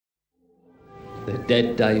They're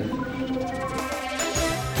dead, Dave.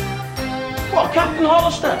 What, Captain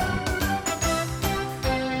Hollister?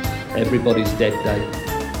 Everybody's dead,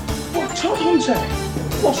 Dave. What, Todd Hunter?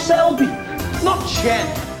 What, Selby? Not Chen.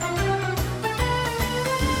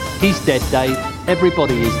 He's dead, Dave.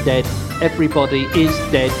 Everybody is dead. Everybody is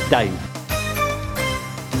dead, Dave.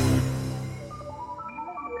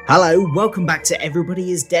 Hello, welcome back to Everybody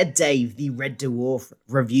is Dead, Dave, the Red Dwarf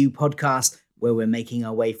review podcast, where we're making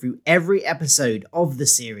our way through every episode of the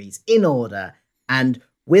series in order. And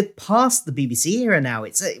we're past the BBC era now.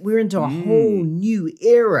 We're into a whole new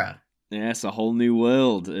era. Yes, a whole new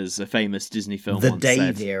world, as a famous Disney film The once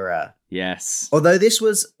Dave said. era. Yes. Although this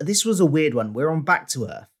was a weird one. We're on Back to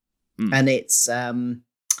Earth. And it's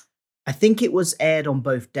I think it was aired on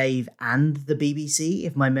both Dave and the BBC,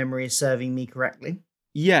 if my memory is serving me correctly.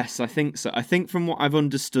 Yes, I think so. I think from what I've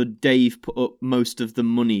understood, Dave put up most of the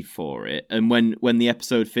money for it. And when the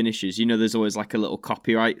episode finishes, you know, there's always like a little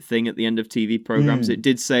copyright thing at the end of TV programs. It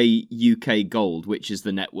did say UK Gold, which is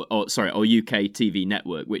the network, or UK TV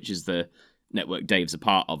network, which is the network Dave's a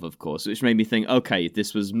part of course, which made me think, okay,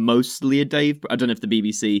 this was mostly a Dave. I don't know if the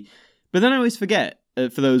BBC, but then I always forget,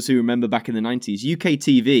 for those who remember back in the 90s, UK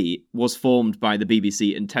TV was formed by the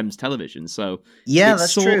BBC and Thames Television, so yeah, it's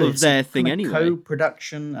that's sort true. of It's their thing kind of anyway.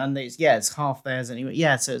 Co-production, and it's half theirs anyway.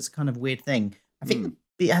 Yeah, so it's a kind of weird thing. I think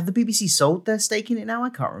have the BBC sold their stake in it now? I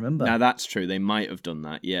can't remember. Now that's true. They might have done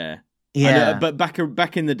that. Yeah. Yeah, But back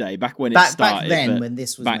in the day, back when it back started, then but when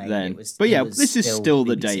this was back made, then. it was. But yeah, it was this is still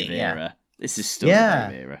the BBC, Dave yeah. era. This is still the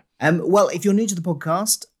Dave era. Well, if you're new to the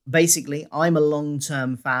podcast, basically, I'm a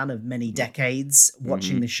long-term fan of many decades,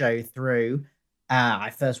 watching the show through. I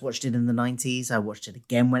first watched it in the 90s. I watched it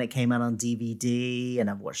again when it came out on DVD, and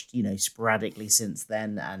I've watched, sporadically since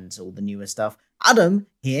then, and all the newer stuff. Adam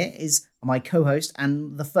here is my co-host,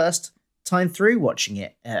 and the first time through watching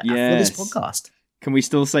it for this podcast. Can we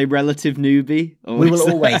still say relative newbie? We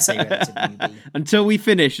will always say relative newbie.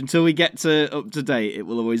 Until we get to up to date, it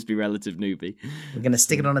will always be relative newbie. We're going to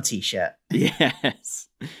stick it on a t-shirt.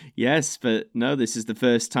 Yes, but no, this is the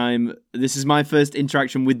first time. This is my first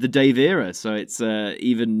interaction with the Dave era, so it's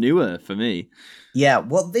even newer for me. Yeah,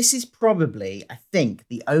 well, this is probably, I think,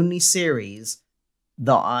 the only series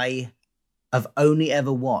that I have only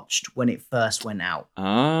ever watched when it first went out.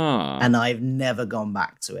 And I've never gone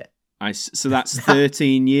back to it. So that's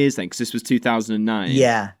 13 years then, because this was 2009.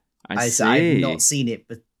 Yeah. I see. I've not seen it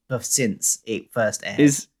but since it first aired.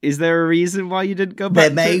 Is there a reason why you didn't go back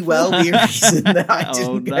There may well be a reason that I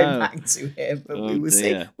didn't go no. back to it, but Oh, we will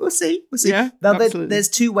dear. see. We'll see. Yeah, now, absolutely. there's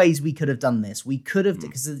two ways we could have done this. We could have,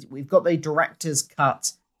 because we've got the director's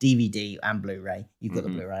cut DVD and Blu-ray. You've got the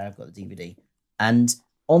Blu-ray, I've got the DVD. And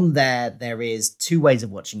on there is two ways of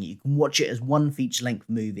watching it. You can watch it as one feature-length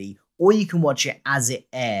movie, or you can watch it as it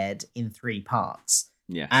aired in 3 parts.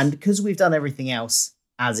 Yes. And because we've done everything else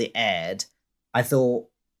as it aired, we thought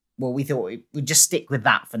we'd just stick with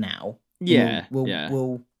that for now. Yeah.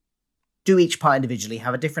 We'll do each part individually,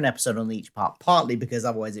 have a different episode on each part, partly because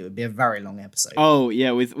otherwise it would be a very long episode. Oh,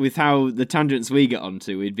 yeah, with how the tangents we get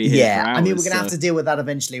onto, we'd be here for hours. I mean, we're going to have to deal with that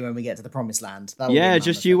eventually when we get to the Promised Land. That'll be a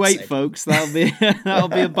just mammoth you wait, episode. folks. That'll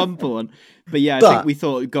be a bumper one. But yeah, I think we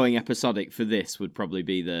thought going episodic for this would probably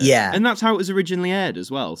be the... Yeah. And that's how it was originally aired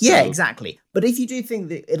as well. So. Yeah, exactly. But if you do think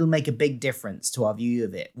that it'll make a big difference to our view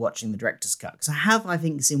of it, watching the director's cut, because I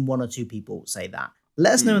think, seen 1 or 2 people say that,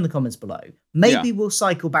 let us know in the comments below. Maybe we'll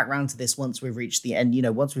cycle back round to this once we've reached the end.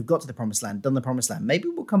 Once we've got to the Promised Land, done the Promised Land, maybe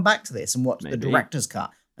we'll come back to this and watch the director's cut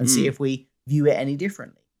and see if we view it any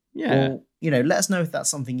differently. Yeah. Or, let us know if that's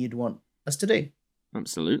something you'd want us to do.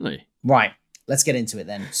 Absolutely. Right. Let's get into it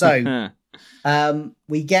then. So,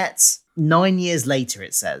 we get 9 years later,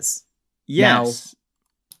 it says. Yes.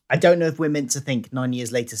 Now, I don't know if we're meant to think 9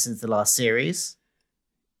 years later since the last series.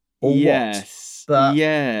 Or what. But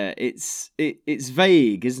yeah, it's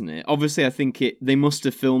vague, isn't it? Obviously, I think they must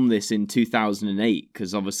have filmed this in 2008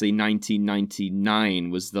 because obviously 1999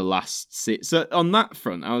 was the last. So on that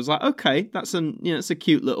front, I was like, okay, that's a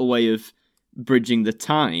cute little way of bridging the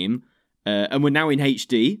time. And we're now in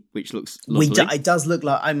HD, which looks lovely. It does look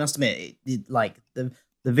like, I must admit, like the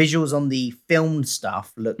visuals on the filmed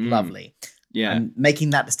stuff look lovely. Yeah. I'm making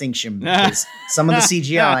that distinction because some of the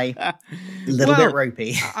CGI, a little bit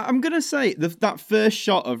ropey. I'm going to say that first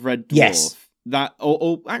shot of Red Dwarf, Yes. that,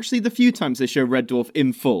 or actually the few times they show Red Dwarf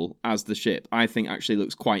in full as the ship, I think actually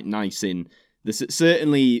looks quite nice in this.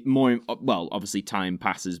 Certainly more, well, obviously time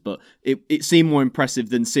passes, but it seemed more impressive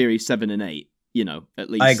than Series 7 and 8, at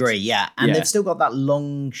least. I agree, yeah. And they've still got that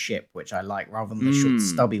long ship, which I like, rather than the short,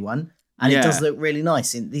 stubby one. And it does look really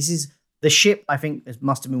nice. And this is The ship, I think,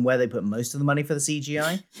 must have been where they put most of the money for the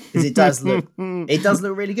CGI, because it does look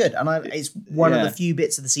really good, and it's one of the few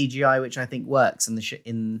bits of the CGI which I think works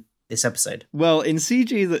in this episode. Well, in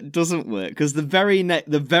CG that doesn't work, because the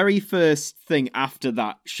very first thing after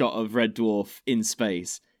that shot of Red Dwarf in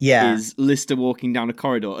space is Lister walking down a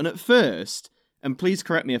corridor, and at first, and please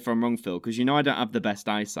correct me if I'm wrong, Phil, because you know I don't have the best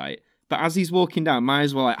eyesight, but as he's walking down, might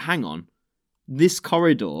as well hang on, this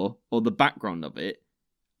corridor or the background of it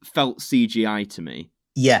felt CGI to me.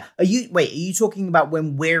 Yeah. Are you talking about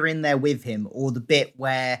when we're in there with him, or the bit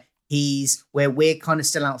where we're kind of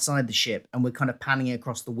still outside the ship and we're kind of panning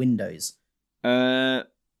across the windows? When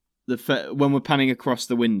we're panning across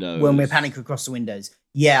the windows. When we're panning across the windows.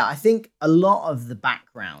 Yeah, I think a lot of the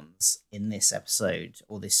backgrounds in this episode,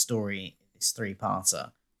 or this story, this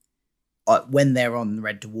three-parter, when they're on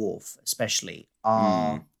Red Dwarf especially,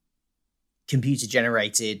 are computer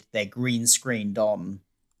generated, they're green screened on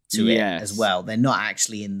to it as well. They're not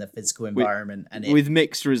actually in the physical environment, with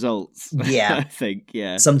mixed results. Yeah, I think.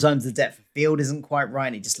 Yeah. Sometimes the depth of field isn't quite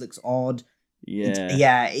right. It just looks odd.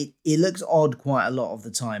 Yeah. It looks odd quite a lot of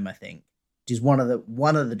the time, I think, which is one of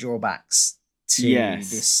the drawbacks to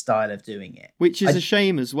this style of doing it. Which is a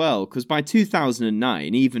shame as well, because by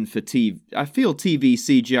 2009, even for TV, I feel TV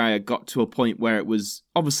CGI had got to a point where it was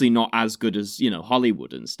obviously not as good as,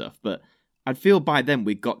 Hollywood and stuff, but I'd feel by then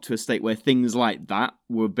we got to a state where things like that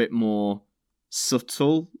were a bit more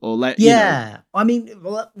subtle, or I mean,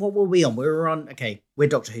 what were we on? We were on. Okay, we're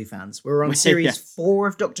Doctor Who fans. We were on series 4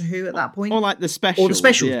 of Doctor Who at that point, or like the specials. Or the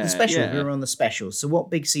specials. Yeah, the specials. Yeah. We were on the specials. So, what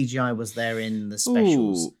big CGI was there in the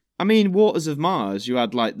specials? Ooh, I mean, Waters of Mars. You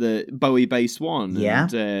had like the Bowie Base 1,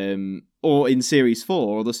 and, or in series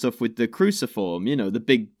 4, or the stuff with the cruciform. The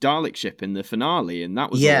big Dalek ship in the finale, and that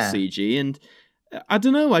was all CG. And I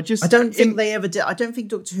don't know. I don't think they ever did. I don't think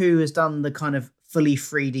Doctor Who has done the kind of fully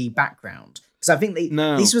 3D background, because I think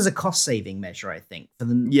this was a cost saving measure. I think for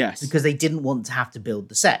them, because they didn't want to have to build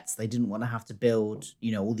the sets. They didn't want to have to build,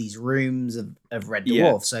 all these rooms of Red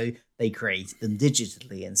Dwarf, so they created them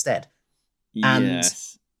digitally instead.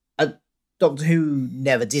 Yes. And Doctor Who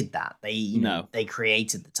never did that. They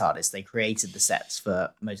created the TARDIS. They created the sets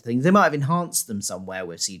for most things. They might have enhanced them somewhere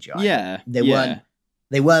with CGI. Yeah,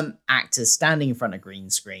 They weren't actors standing in front of green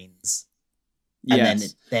screens, and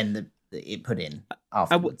then it put in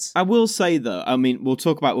afterwards. I will say though, I mean, we'll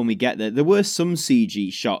talk about when we get there. There were some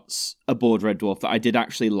CG shots aboard Red Dwarf that I did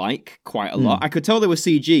actually like quite a lot. I could tell they were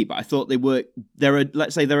CG, but I thought they were. There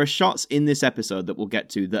are shots in this episode that we'll get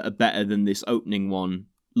to that are better than this opening one,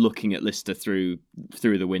 looking at Lister through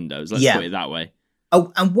the windows. Let's put it that way.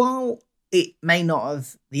 Oh, and while it may not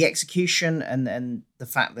have the execution and the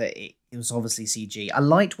fact that it was obviously CG, I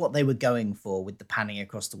liked what they were going for with the panning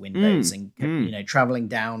across the windows and traveling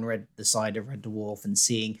down the side of Red Dwarf and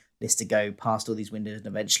seeing Lister go past all these windows and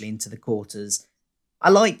eventually into the quarters. I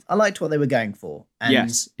liked what they were going for.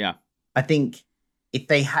 And I think if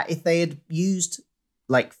they had used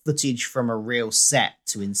like footage from a real set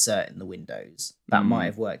to insert in the windows, that might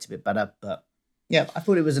have worked a bit better. But yeah, I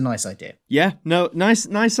thought it was a nice idea. Yeah, no,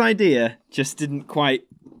 nice idea. Just didn't quite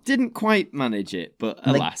manage it. But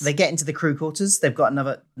alas, they get into the crew quarters. They've got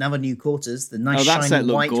another new quarters. The nice that shiny set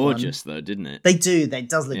looked white gorgeous one. Though, didn't it? They do. It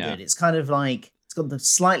does look good. It's kind of like it's got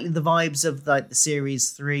slightly the vibes of like the series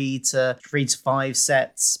 3 to 5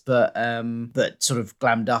 sets, but sort of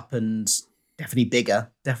glammed up and definitely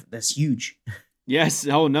bigger. That's huge. Yes.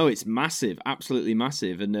 Oh no, it's massive. Absolutely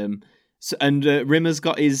massive. And Rimmer's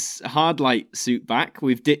got his hard light suit back.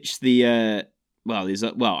 We've ditched the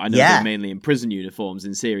I know they're mainly in prison uniforms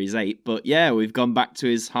in Series 8, but we've gone back to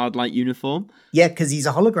his hard light uniform. Yeah, because he's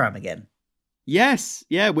a hologram again. Yes,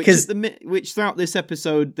 which throughout this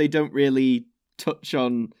episode they don't really touch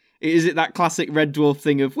on. Is it that classic Red Dwarf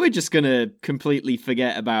thing of we're just going to completely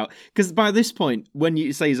forget about? Because by this point, when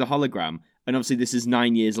you say he's a hologram, and obviously this is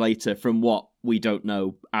 9 years later from what we don't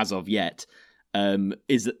know as of yet,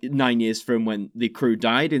 is 9 years from when the crew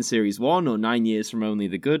died in Series 1 or 9 years from Only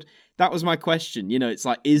the Good? That was my question. It's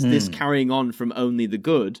like, is this carrying on from Only the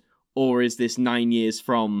Good, or is this 9 years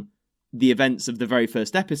from the events of the very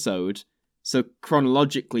first episode? So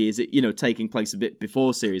chronologically, is it, taking place a bit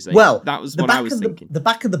before Series 8? Well, that was what I was thinking. The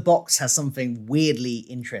back of the box has something weirdly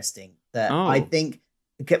interesting that I think,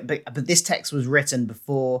 but this text was written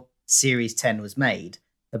before Series 10 was made.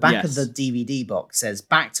 The back of the DVD box says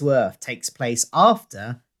Back to Earth takes place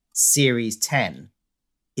after Series 10.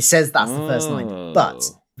 It says that's the first line, but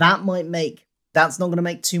that's not going to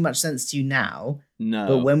make too much sense to you now. No.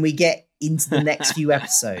 But when we get into the next few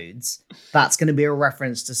episodes, that's going to be a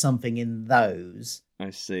reference to something in those.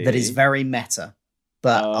 I see. That is very meta.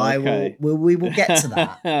 But okay. we will get to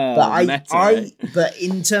that. But Meta. but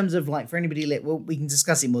in terms of like for anybody, well, we can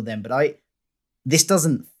discuss it more then. But this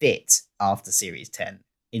doesn't fit after series 10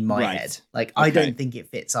 in my Right. head. Like Okay. I don't think it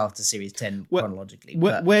fits after series 10 chronologically.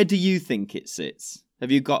 But Where do you think it sits? Have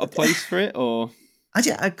you got a place for it, or I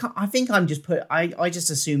think I'm just I just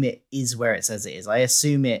assume it is where it says it is. I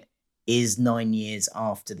assume it is 9 years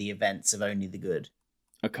after the events of Only the Good.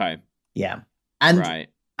 okay? Yeah. And Right.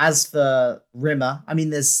 as for Rimmer, I mean,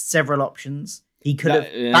 there's several options. He could have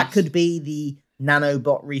Yes. that could be the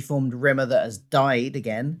nanobot reformed Rimmer that has died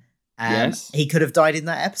again. Yes. He could have died in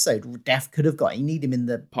that episode. Death could have got. You need him in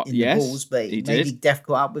the Yes, balls, but he maybe did. Death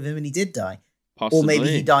caught up with him and he did die, Possibly. or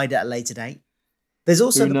maybe he died at a later date. There's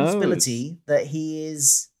also Who the knows? possibility that he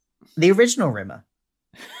is the original Rimmer,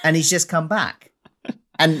 and he's just come back.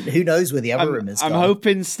 And who knows where the other Rimmers I'm gone.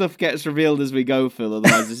 hoping stuff gets revealed as we go, Phil.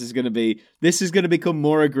 Otherwise, this is going to become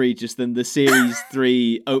more egregious than the series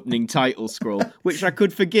 3 opening title scroll, which I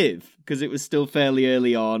could forgive because it was still fairly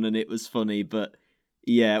early on and it was funny. But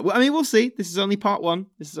yeah, well, I mean, we'll see. This is only part 1.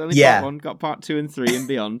 Part 1. Got part 2 and 3 and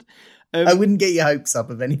beyond. I wouldn't get your hopes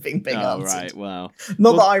up of anything being Oh, answered. right. Well,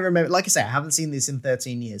 Not that I remember. Like I say, I haven't seen this in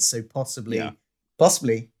 13 years, so possibly,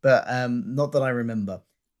 but not that I remember.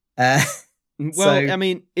 I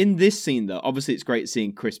mean, in this scene, though, obviously it's great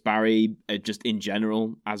seeing Chris Barry just in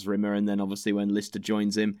general as Rimmer, and then obviously when Lister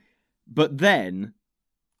joins him. But then,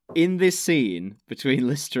 in this scene between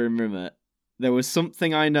Lister and Rimmer, there was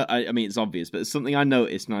something I know. I mean, it's obvious, but it's something I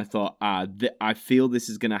noticed, and I thought, I feel this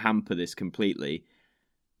is going to hamper this completely.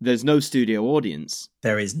 There's no studio audience.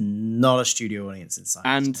 There is not a studio audience inside.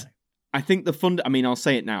 And I think I mean, I'll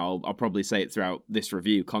say it now. I'll probably say it throughout this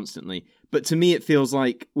review constantly. But to me, it feels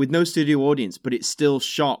like with no studio audience, but it's still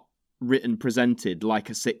shot, written, presented like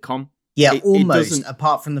a sitcom. Yeah, It almost. doesn't-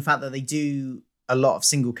 Apart from the fact that they do a lot of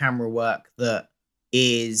single camera work that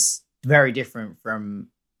is very different from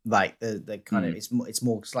like the kind of it's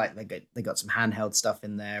more like they got some handheld stuff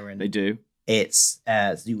in there, and They do. it's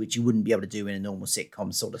which you wouldn't be able to do in a normal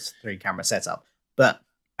sitcom sort of 3-camera setup. But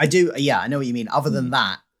I do, I know what you mean. Other than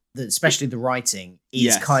that, especially the writing is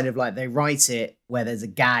Yes. kind of like they write it where there's a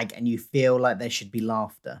gag and you feel like there should be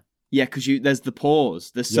laughter. Yeah, because there's the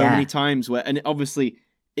pause. There's so many times where, and obviously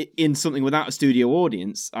in something without a studio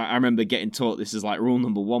audience, I remember getting taught this is like rule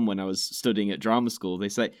number 1 when I was studying at drama school. They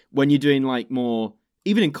say when you're doing like more,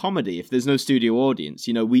 even in comedy, if there's no studio audience,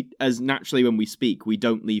 we as naturally when we speak, we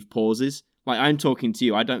don't leave pauses. Like I'm talking to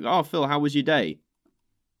you, I don't go, "Oh, Phil, how was your day?"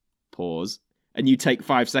 Pause, and you take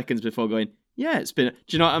 5 seconds before going, "Yeah, it's been." Do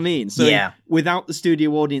you know what I mean? So without the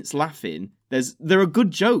studio audience laughing, there are good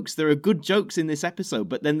jokes. There are good jokes in this episode,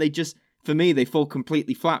 but then they just, for me, they fall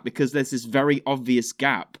completely flat because there's this very obvious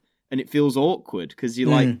gap, and it feels awkward because you're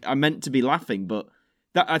like, I'm meant to be laughing, but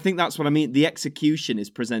I think that's what I mean. The execution is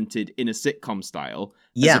presented in a sitcom style,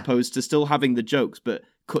 as opposed to still having the jokes, but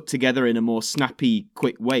cut together in a more snappy,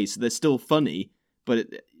 quick way. So they're still funny, but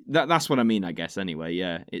that's what I mean, I guess. Anyway,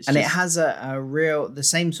 yeah, it has the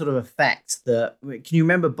same sort of effect that. Can you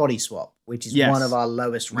remember Body Swap, which is one of our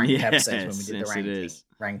lowest ranked episodes when we did the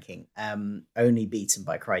ranking? Only beaten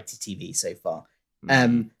by Crikey TV so far.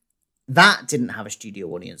 That didn't have a studio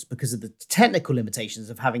audience because of the technical limitations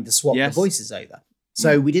of having to swap the voices over.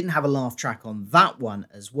 So we didn't have a laugh track on that one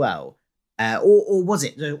as well. Or was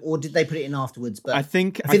it? Or did they put it in afterwards? But I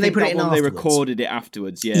think they put it in afterwards. They recorded it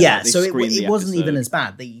afterwards. Yeah. Like so it wasn't even as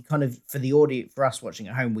bad. They kind of for the audio for us watching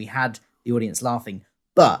at home, we had the audience laughing,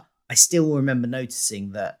 but I still remember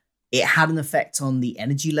noticing that it had an effect on the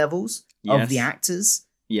energy levels of the actors.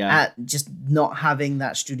 Yeah, just not having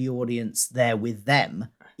that studio audience there with them,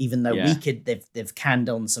 even though they've canned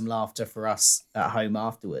on some laughter for us at home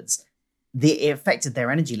afterwards. It affected their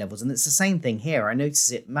energy levels, and it's the same thing here. I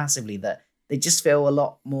notice it massively that they just feel a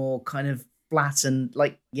lot more kind of flat and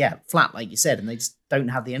flat, like you said, and they just don't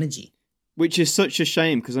have the energy. Which is such a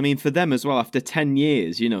shame, because I mean, for them as well, after 10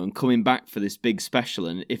 years, and coming back for this big special,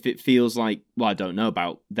 and if it feels like, well, I don't know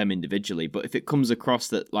about them individually, but if it comes across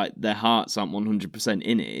that like their hearts aren't 100%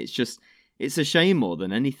 in it, it's a shame more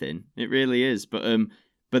than anything. It really is.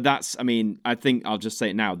 But that's, I mean, I think I'll just say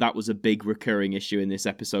it now. That was a big recurring issue in this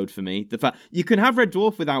episode for me. The fact you can have Red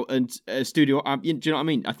Dwarf without a studio. Do you know what I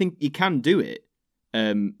mean? I think you can do it,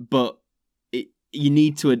 but you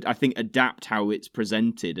need to, I think, adapt how it's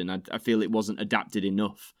presented, and I feel it wasn't adapted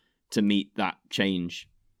enough to meet that change.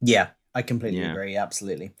 Yeah, I completely agree.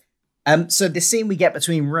 Absolutely. So the scene we get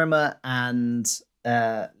between Rimmer and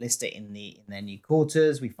Lister in their new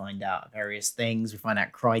quarters, we find out various things. We find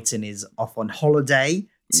out Crichton is off on holiday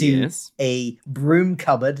to a broom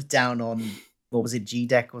cupboard down on, what was it, G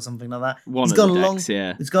deck or something like that.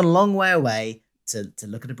 It's gone a long way away. to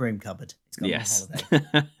look at a broom cupboard. He's gone Yes.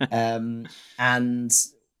 on holiday. And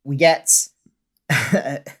we get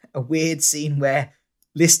a weird scene where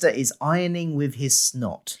Lister is ironing with his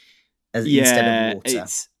snot instead of water.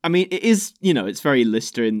 It is, it's very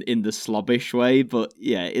Lister in the slobbish way, but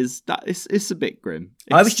yeah, it's a bit grim.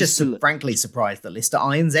 I was just frankly surprised that Lister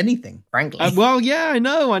irons anything, frankly. Well, yeah, I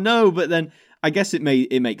know, but then I guess it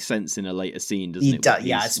makes sense in a later scene, doesn't it?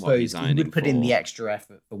 I suppose he would put in the extra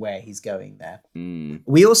effort for where he's going there. Mm.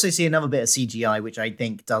 We also see another bit of CGI, which I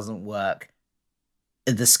think doesn't work.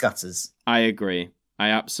 The scutters. I agree. I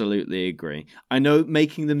absolutely agree. I know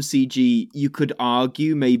making them CG, you could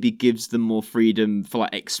argue maybe gives them more freedom for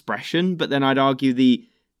like expression, but then I'd argue the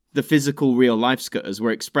physical real life scutters were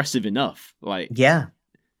expressive enough. Like, yeah.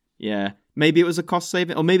 Maybe it was a cost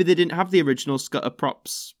saving, or maybe they didn't have the original scutter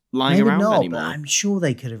props lying around anymore. But I'm sure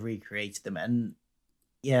they could have recreated them, and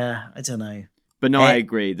yeah, I don't know. But no, I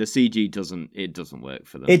agree. The CG doesn't work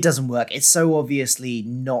for them. It doesn't work. It's so obviously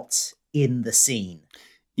not in the scene.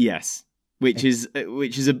 Yes. Which is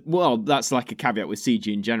that's like a caveat with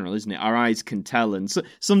CG in general, isn't it? Our eyes can tell, and so,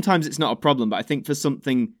 sometimes it's not a problem. But I think for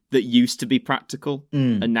something that used to be practical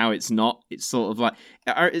and now it's not, it's sort of like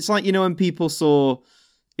it's like when people saw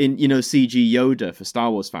in CG Yoda for Star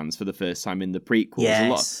Wars fans for the first time in the prequels.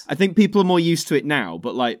 Yes. I think people are more used to it now,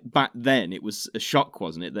 but like back then it was a shock,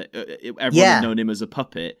 wasn't it? That everyone had known him as a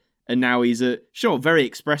puppet, and now he's a very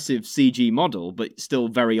expressive CG model, but still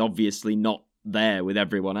very obviously not there with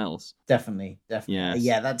everyone else. Definitely. Yes.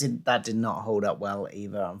 Yeah, that did not hold up well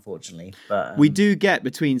either, unfortunately. But we do get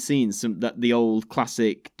between scenes the old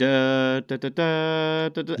classic da da da da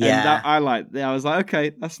da da. Yeah. And that I was like,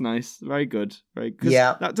 okay, that's nice, very good, very good.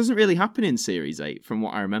 Yeah, that doesn't really happen in Series 8 from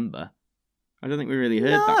what I remember. I don't think we really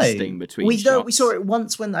heard that sting between shots. We saw it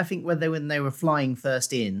once when they were flying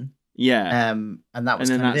first in. Yeah. And that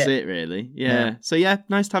was and then kind that's of it really. Yeah. So yeah,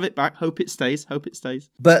 nice to have it back. Hope it stays.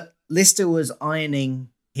 But Lister was ironing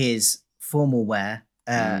his formal wear,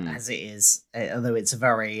 as it is, although it's a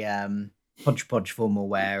very hodgepodge formal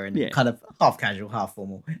wear and kind of half casual, half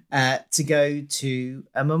formal, to go to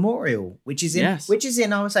a memorial, which is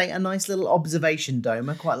in, I was saying, a nice little observation dome.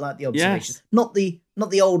 I quite like the observation, not the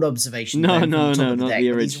old observation dome. No, not the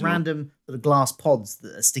original. These random sort of glass pods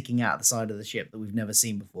that are sticking out the side of the ship that we've never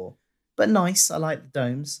seen before. But nice, I like the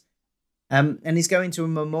domes. And he's going to a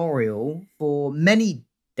memorial for many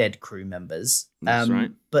dead crew members. That's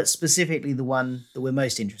right. But specifically the one that we're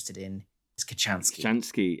most interested in is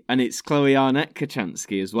Kochanski. And it's Chloe Arnett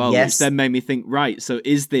Kochanski as well, yes. Which then made me think, right, so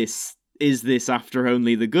is this After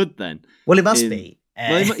Only the Good then? Well, it must be.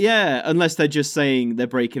 Yeah, unless they're just saying they're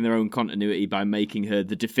breaking their own continuity by making her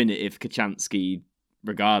the definitive Kochanski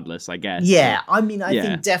regardless, I guess. Yeah, I mean, I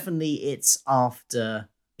think definitely it's after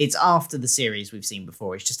the series we've seen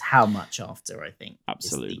before. It's just how much after, I think.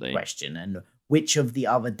 Absolutely. Is the question. And which of the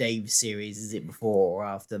other Dave series is it before or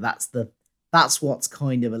after? That's what's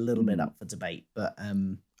kind of a little bit up for debate. But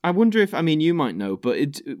I wonder if, you might know, but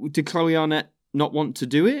did Chloe Arnett not want to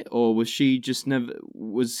do it, or was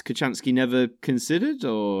Kochanski never considered,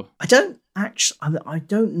 or? I don't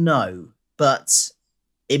know, but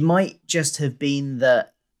it might just have been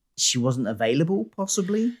that she wasn't available,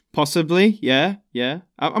 possibly. Possibly, yeah.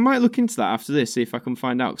 I might look into that after this, see if I can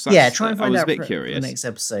find out. Try and find out. I was a bit curious. For the next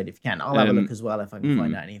episode, if you can. I'll have a look as well if I can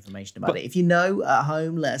find out any information about it. If you know at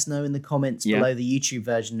home, let us know in the comments below the YouTube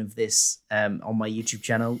version of this on my YouTube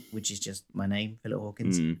channel, which is just my name, Philip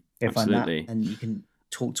Hawkins. Go find that, and you can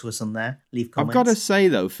talk to us on there. Leave comments. I've got to say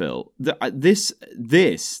though, Phil, that this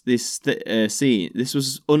scene, this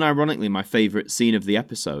was unironically my favourite scene of the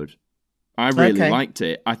episode. I really liked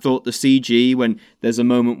it. I thought the CG, when there's a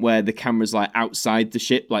moment where the camera's like outside the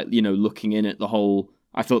ship, like, looking in at the whole,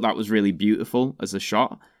 I thought that was really beautiful as a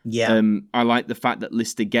shot. Yeah. I like the fact that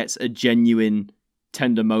Lister gets a genuine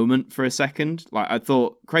tender moment for a second. Like, I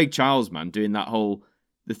thought Craig Charles, man, doing that whole,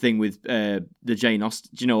 the thing with the Jane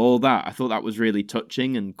Austen, all that. I thought that was really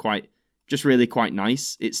touching and really quite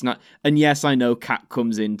nice. It's not, and yes, I know Kat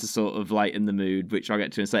comes in to sort of lighten the mood, which I'll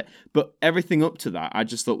get to in a sec, but everything up to that I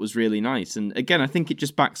just thought was really nice. And again, I think it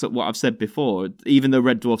just backs up what I've said before. Even though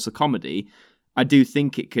Red Dwarf's a comedy, I do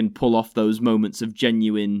think it can pull off those moments of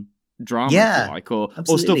genuine drama, or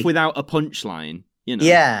stuff without a punchline.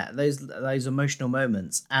 Yeah, those emotional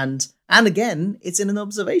moments, and again, it's in an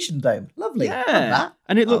observation dome. Lovely, yeah,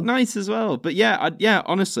 and it looked nice as well. But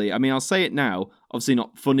honestly, I'll say it now. Obviously,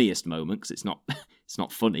 not funniest moment because it's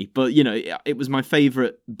not funny. But it was my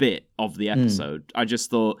favorite bit of the episode. I just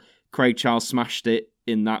thought Craig Charles smashed it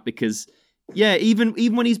in that because, even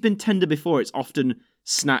when he's been tender before, it's often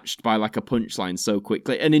snatched by like a punchline so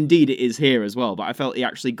quickly, and indeed it is here as well. But I felt he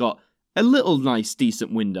actually got a little nice,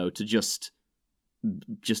 decent window to just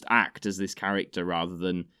act as this character rather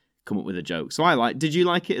than come up with a joke. So did you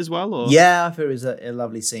like it as well? Or? Yeah, I thought it was a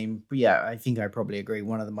lovely scene. But yeah, I think I probably agree.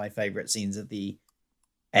 One of my favorite scenes of the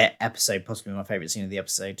episode, possibly my favorite scene of the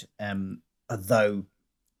episode. Although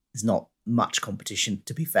there's not much competition,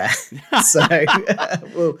 to be fair. So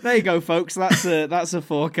well, there you go, folks. That's a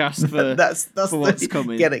forecast for that's for what's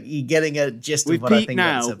coming. You're getting a gist of what I think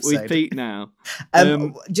about this episode. We've peaked now.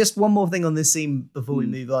 Just one more thing on this scene before we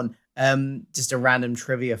move on. Just a random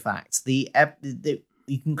trivia fact: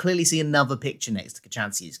 you can clearly see another picture next to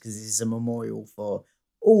Kachanski's because this is a memorial for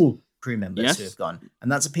all crew members who have gone,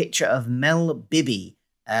 and that's a picture of Mel Bibby.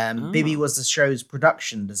 Bibby was the show's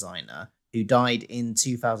production designer who died in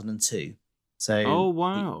 2002. So,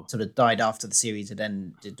 wow. He sort of died after the series had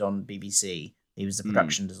ended on BBC. He was the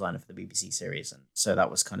production designer for the BBC series, and so that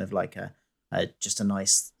was kind of like just a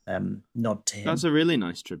nice nod to him. That's a really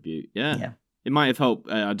nice tribute. Yeah. It might have helped.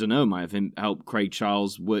 I don't know. Might have helped Craig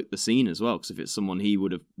Charles work the scene as well, because if it's someone he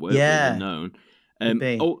would have worked with and known.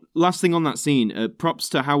 Last thing on that scene, props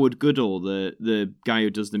to Howard Goodall, the guy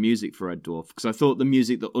who does the music for Red Dwarf, because I thought the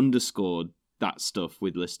music that underscored that stuff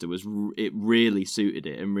with Lister it really suited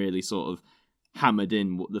it and really sort of hammered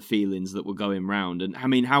in the feelings that were going round. And I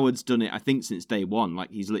mean, Howard's done it, I think, since day one.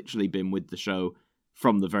 Like, he's literally been with the show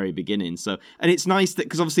from the very beginning. So, and it's nice that,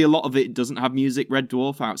 because obviously a lot of it doesn't have music, Red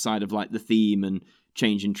Dwarf, outside of like the theme and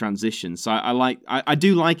changing transitions. So I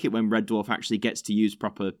do like it when Red Dwarf actually gets to use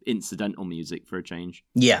proper incidental music for a change.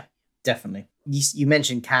 Yeah, definitely. You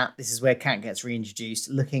mentioned Kat. This is where Kat gets reintroduced,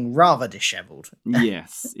 looking rather dishevelled.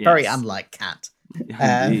 Yes. Very unlike Kat.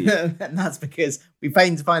 And that's because we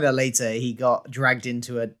find out later he got dragged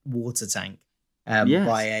into a water tank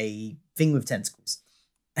by a thing with tentacles.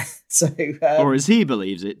 So, or as he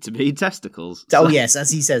believes it to be, testicles. Oh yes,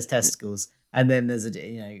 as he says, testicles. And then there's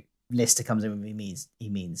Lister comes in and he means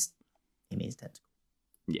tentacle.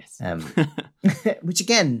 Yes. Which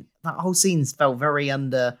again, that whole scene felt very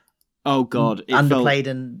Oh god, it underplayed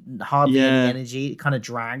and hardly any energy. It kind of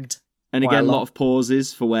dragged. And again, a lot of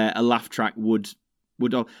pauses for where a laugh track would.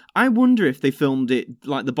 I wonder if they filmed it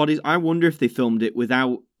like the bodies. I wonder if they filmed it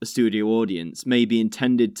without a studio audience, maybe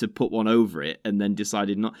intended to put one over it and then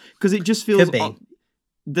decided not, because it just feels.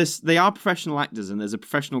 They are professional actors and there's a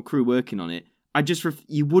professional crew working on it.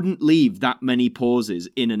 You wouldn't leave that many pauses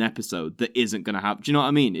in an episode that isn't going to happen. Do you know what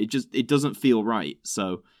I mean? It doesn't feel right.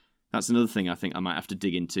 So that's another thing I think I might have to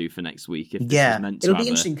dig into for next week. If this is meant to it'll be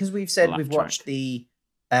interesting because we've said we've watched the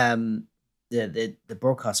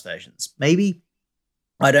broadcast versions. Maybe,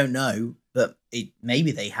 I don't know, but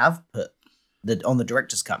maybe they have put on the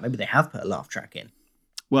director's cut. Maybe they have put a laugh track in.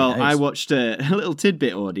 Well, I watched a little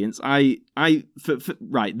tidbit, audience. Right,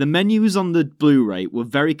 the menus on the Blu-ray were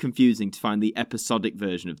very confusing to find the episodic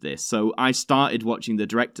version of this. So I started watching the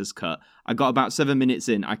director's cut. I got about 7 minutes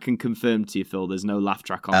in. I can confirm to you, Phil, there's no laugh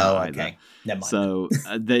track on that either. Okay. Never mind. So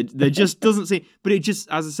there just doesn't seem... But it just,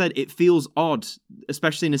 as I said, it feels odd,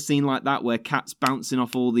 especially in a scene like that where Kat's bouncing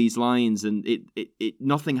off all these lines and it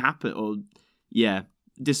nothing happened. Or, yeah...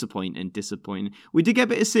 Disappointing. We did get a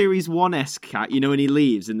bit of Series 1-esque Kat, when he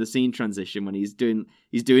leaves in the scene transition when he's doing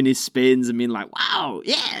his spins and being like, wow,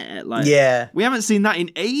 yeah. We haven't seen that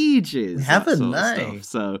in ages. We haven't, no.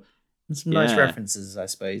 So some nice references, I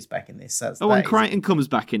suppose, back in this. And Crichton comes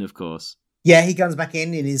back in, of course. Yeah, he comes back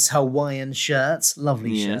in his Hawaiian shirt.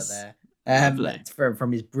 Lovely shirt there. Lovely.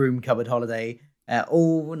 From his broom cupboard holiday.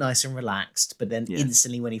 All nice and relaxed, but then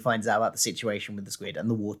instantly when he finds out about the situation with the squid and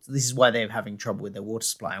the water, this is why they're having trouble with their water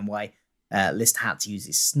supply and why Lister had to use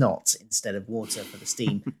his snot instead of water for the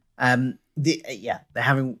steam. They're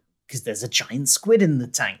having, because there's a giant squid in the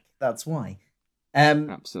tank. That's why.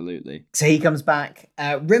 Absolutely. So he comes back.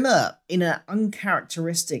 Rimmer, in an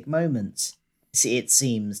uncharacteristic moment, it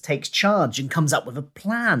seems, takes charge and comes up with a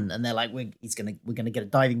plan. And they're like, we're gonna get a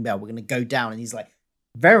diving bell. We're gonna go down. And he's like,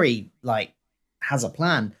 has a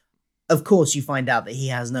plan. Of course, you find out that he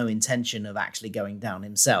has no intention of actually going down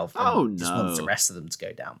himself. Just wants the rest of them to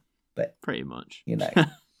go down. But pretty much,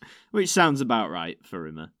 which sounds about right for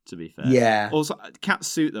Rimmer, to be fair. Yeah. Also, Kat's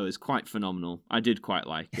suit though is quite phenomenal. I did quite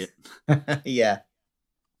like it.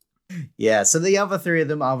 Yeah. So the other three of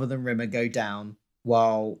them, other than Rimmer, go down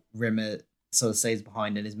while Rimmer sort of stays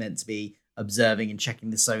behind and is meant to be observing and checking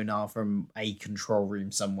the sonar from a control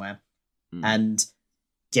room somewhere, and.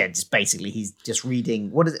 Yeah, just basically he's just reading.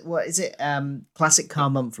 What is it? Classic Car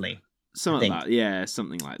Monthly. Something like that. Yeah,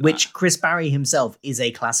 something like that. Which Chris Barry himself is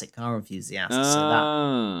a classic car enthusiast,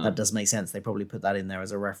 so that does make sense. They probably put that in there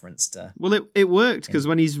as a reference to. Well, it worked because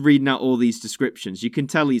when he's reading out all these descriptions, you can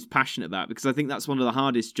tell he's passionate about it, because I think that's one of the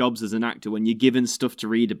hardest jobs as an actor, when you're given stuff to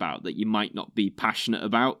read about that you might not be passionate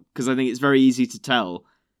about, because I think it's very easy to tell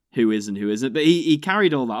who is and who isn't. But he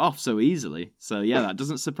carried all that off so easily. So yeah, that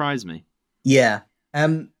doesn't surprise me. Yeah.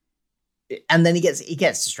 And then he gets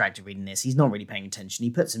distracted reading this. He's not really paying attention.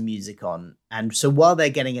 He puts some music on, and so while they're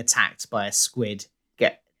getting attacked by a squid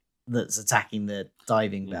that's attacking the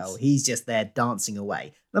diving bell, he's just there dancing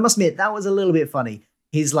away. And I must admit, that was a little bit funny.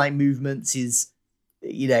 His movements, his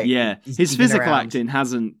his physical acting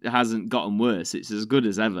hasn't gotten worse. It's as good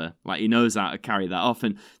as ever. He knows how to carry that off,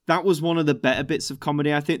 and that was one of the better bits of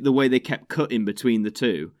comedy. I think the way they kept cutting between the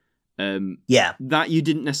two. That you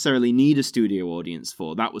didn't necessarily need a studio audience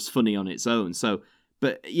for. That was funny on its own. So,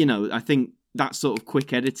 but I think that sort of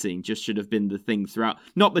quick editing just should have been the thing throughout,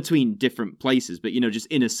 not between different places, but just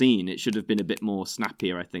in a scene, it should have been a bit more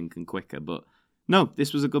snappier, I think, and quicker. But no,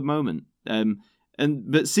 this was a good moment. But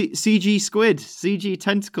CG squid, CG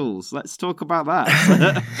tentacles. Let's talk about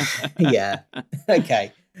that. Yeah.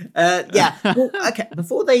 Okay. Well, okay.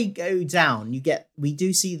 Before they go down, we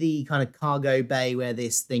do see the kind of cargo bay where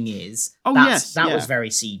this thing is. Oh, that was very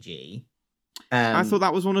CG. I thought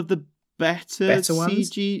that was one of the better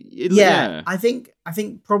ones. CG. Yeah, I think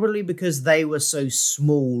probably because they were so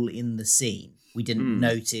small in the scene, we didn't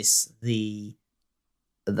notice the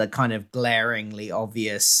kind of glaringly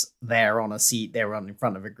obvious they're on a seat, they're on in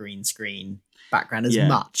front of a green screen background as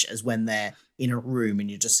much as when they're in a room and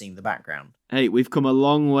you're just seeing the background. Hey, we've come a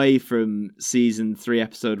long way from season 3,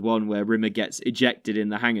 episode 1, where Rimmer gets ejected in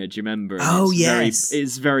the hangar. Do you remember?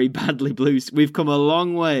 It's very badly blue. We've come a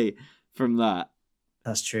long way from that.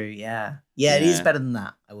 That's true. Yeah. It is better than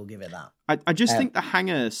that. I will give it that. I just think the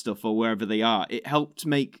hangar stuff, or wherever they are, it helped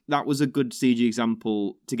make, that was a good CG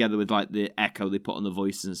example, together with the echo they put on the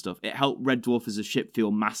voices and stuff. It helped Red Dwarf as a ship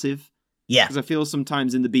feel massive. Yeah. Because I feel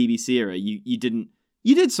sometimes in the BBC era,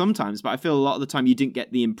 you did sometimes, but I feel a lot of the time you didn't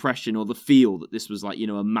get the impression or the feel that this was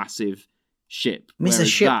a massive ship. I mean, it's a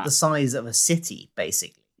ship the size of a city,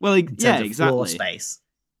 basically. Well, exactly. Floor space.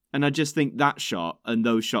 And I just think that shot and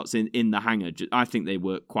those shots in the hangar, I think they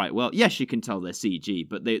work quite well. Yes, you can tell they're CG,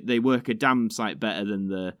 but they work a damn sight better than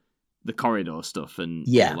the corridor stuff and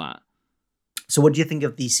all that. So what do you think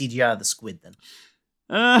of the CGI of the squid then?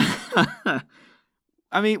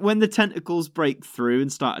 I mean, when the tentacles break through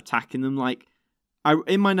and start attacking them,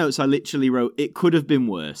 in my notes, I literally wrote, it could have been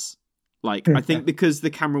worse. I think because the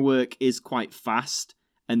camera work is quite fast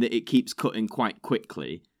and that it keeps cutting quite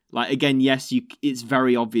quickly. Again, yes, it's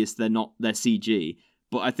very obvious they're CG,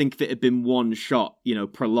 but I think if it had been one shot,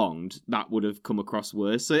 prolonged, that would have come across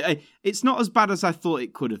worse. So it's not as bad as I thought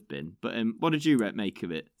it could have been. But what did you make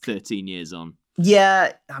of it 13 years on?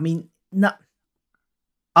 Yeah, I mean,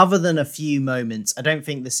 other than a few moments, I don't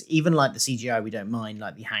think this, even the CGI, we don't mind,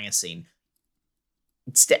 the hangar scene.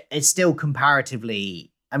 It's still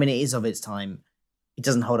comparatively, I mean, it is of its time. It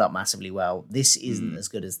doesn't hold up massively well. This isn't as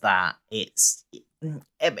good as that. It's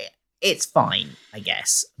fine, I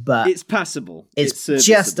guess, but it's passable. It's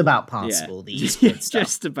just about passable. Yeah. These good stuff.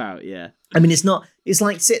 Just about, yeah. I mean, it's not. It's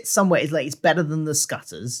sits somewhere. It's better than the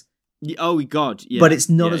Scutters. Oh God, yeah. But it's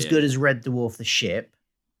not as good as Red Dwarf the ship.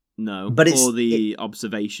 No, but or the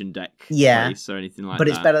observation deck place or anything like that. But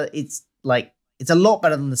it's better. It's a lot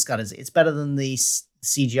better than the Scutters. It's better than the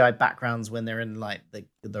CGI backgrounds when they're in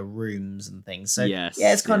the rooms and things. So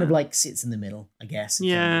it's kind of sits in the middle, I guess.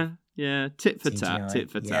 Yeah, tit for tat.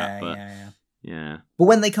 Yeah. But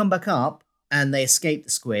when they come back up and they escape the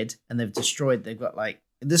squid and they've got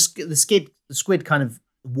the squid kind of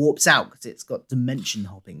warps out because it's got dimension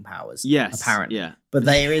hopping powers. Yes, apparently. Yeah. But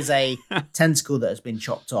there is a tentacle that has been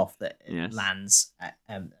chopped off that lands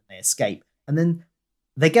and they escape. And then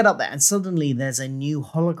they get up there and suddenly there's a new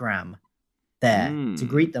hologram there to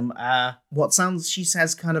greet them. What sounds, she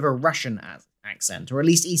says, kind of a Russian accent, or at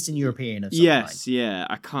least Eastern European of some kind. Yeah.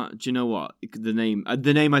 I can't. Do you know what the name?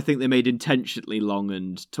 The name I think they made intentionally long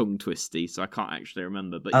and tongue twisty, so I can't actually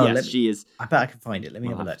remember. But she is. I bet I can find it. Let me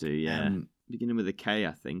have a look. Beginning with a K,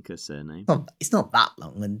 I think, her surname. Well, it's not that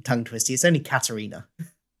long and tongue twisty. It's only Katerina.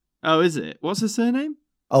 Oh, is it? What's her surname?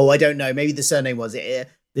 Oh, I don't know. Maybe the surname was it.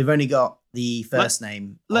 They've only got the first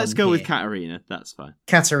name. Let's go with Katerina. That's fine.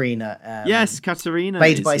 Katerina. Yes, Katerina.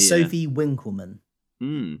 Played by Sophie Winkleman.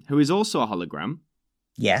 Who is also a hologram.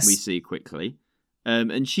 Yes. We see quickly.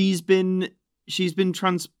 And she's been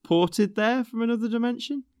transported there from another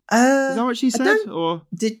dimension? Is that what she said? Or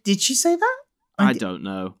did she say that? I don't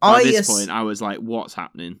know. By this point, I was like, what's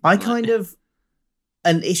happening? I kind of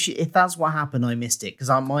And if that's what happened, I missed it because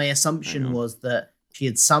my assumption was that she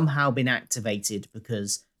had somehow been activated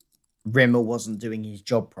because Rimmer wasn't doing his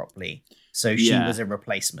job properly, so she was a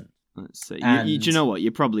replacement. Let's see. Do you know what?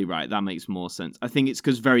 You're probably right. That makes more sense. I think it's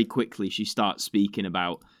because very quickly she starts speaking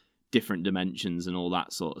about different dimensions and all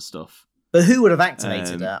that sort of stuff. But who would have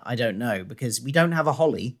activated her? I don't know, because we don't have a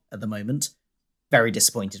Holly at the moment. Very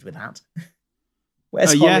disappointed with that.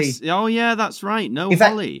 Where's Holly? Yes. Oh, yeah, that's right. No In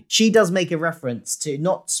Holly. Fact, she does make a reference to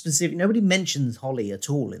not specific. Nobody mentions Holly at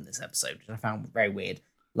all in this episode, which I found very weird.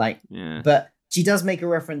 But she does make a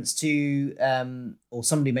reference to, or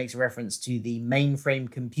somebody makes a reference to the mainframe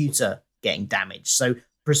computer getting damaged. So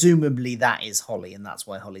presumably that is Holly, and that's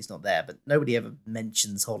why Holly's not there. But nobody ever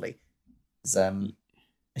mentions Holly. It's a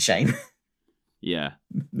shame. Yeah.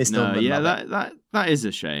 Missed no, on the yeah, that is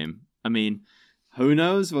a shame. I mean, who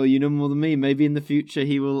knows? Well, you know more than me. Maybe in the future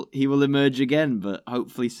he will emerge again, but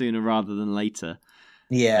hopefully sooner rather than later.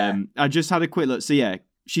 Yeah. I just had a quick look. So yeah,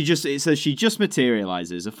 it says she just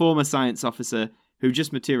materializes, a former science officer who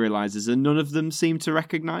just materializes, and none of them seem to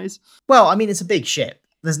recognize. Well, I mean, it's a big ship.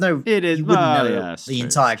 There's no. It is. You wouldn't know the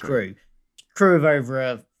entire crew. Crew of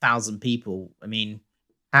over 1,000 people. I mean,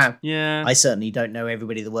 yeah. I certainly don't know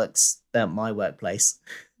everybody that works at my workplace.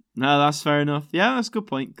 No, that's fair enough. Yeah, that's a good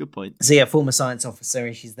point. Good point. So yeah, former science officer,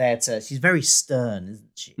 and she's very stern, isn't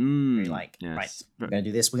she? Very right, we're going to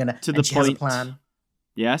do this. We're going to, she has a plan.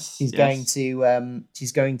 Yes. She's going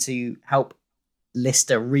to help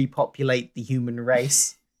Lister repopulate the human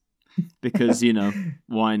race. Because,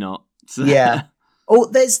 why not? Yeah. Oh,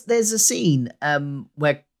 there's a scene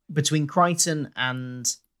where between Crichton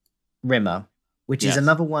and Rimmer, which is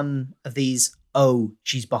another one of these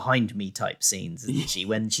she's behind me type scenes, isn't she?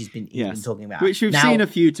 When he's been talking about, which we've seen a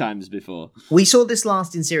few times before. We saw this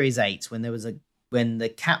last in series 8 when the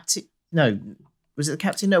captain. No, was it the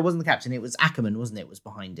captain? No, it wasn't the captain. It was Ackerman, wasn't it? Was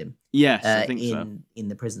behind him. Yes, I think in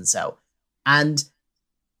the prison cell, and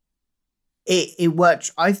it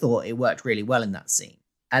worked. I thought it worked really well in that scene,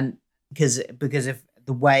 and because of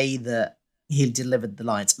the way that he delivered the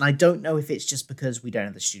lines, and I don't know if it's just because we don't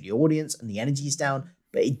have the studio audience and the energy's down.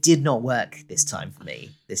 But it did not work this time for me,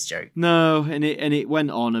 this joke. No, and it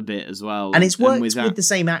went on a bit as well. And it's worked with the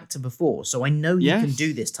same actor before, so I know you can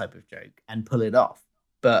do this type of joke and pull it off.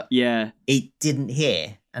 But it didn't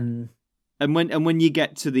here. And when you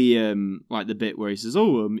get to the the bit where he says,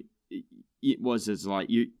 it was like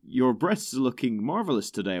your breasts are looking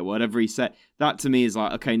marvelous today, or whatever he said, that to me is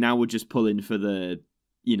like, okay, now we're just pulling for the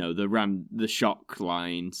the shock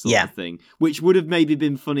line sort of thing, which would have maybe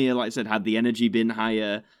been funnier, like I said, had the energy been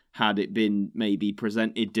higher, had it been maybe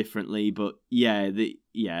presented differently. But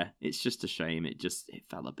it's just a shame. It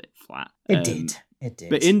fell a bit flat. It did.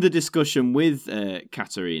 But in the discussion with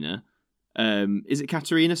Katerina, is it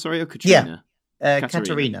Katerina? Sorry, or Katrina? Yeah,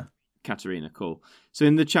 Katerina, cool. So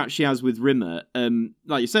in the chat she has with Rimmer,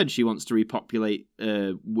 like you said, she wants to repopulate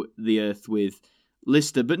the Earth with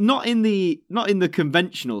Lister, but not in the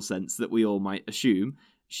conventional sense that we all might assume.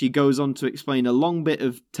 She goes on to explain a long bit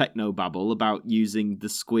of technobabble about using the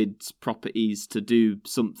squid's properties to do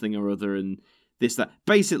something or other, and this, that.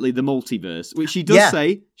 Basically the multiverse, which she does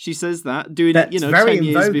say. She says that, doing it, 10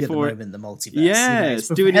 years before. At the moment, the multiverse. Yes,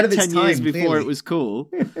 doing it 10 years before it was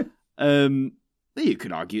cool. You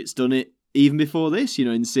could argue it's done it even before this,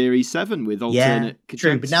 in Series 7 with alternate Kaczynski.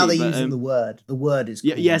 True, but now they're using the word. The word is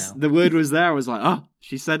cool yes, now. The word was there. I was like,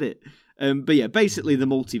 she said it. But yeah, basically the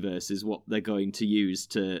multiverse is what they're going to use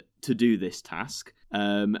to do this task.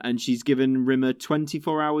 And she's given Rimmer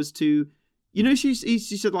 24 hours to, she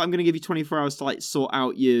said, I'm going to give you 24 hours to sort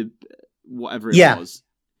out your whatever it was.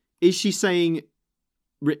 Is she saying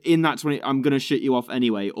in that 20, I'm going to shut you off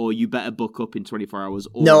anyway, or you better book up in 24 hours?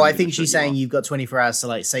 Or no, I think she's saying you've got 24 hours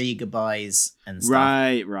to say your goodbyes and stuff.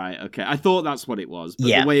 Right. Okay. I thought that's what it was, but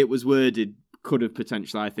the way it was worded could have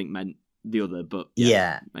potentially, I think, meant the other, but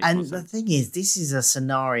and the thing is, this is a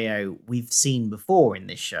scenario we've seen before in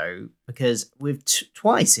this show, because we've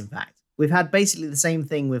twice, in fact, we've had basically the same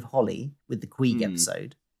thing with Holly with the Queeg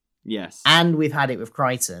episode. Yes. And we've had it with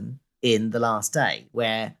Crichton in The Last Day,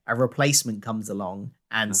 where a replacement comes along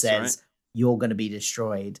and says, you're going to be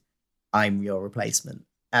destroyed. I'm your replacement.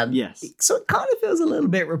 So it kind of feels a little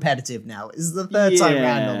bit repetitive now. This is the third time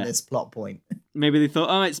round on this plot point. Maybe they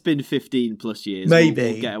thought, it's been 15 plus years.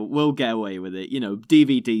 Maybe. We'll get away with it.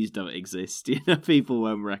 DVDs don't exist. People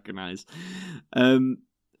won't recognise. And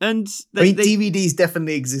DVDs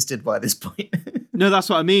definitely existed by this point. No, that's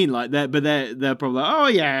what I mean. They're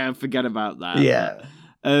probably like, forget about that. Yeah.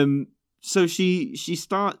 So she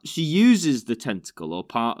uses the tentacle, or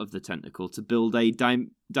part of the tentacle, to build a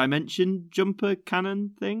dimension jumper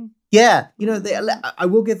cannon thing. Yeah, I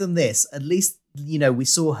will give them this. At least, we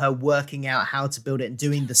saw her working out how to build it and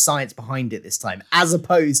doing the science behind it this time, as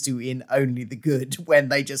opposed to in Only the Good, when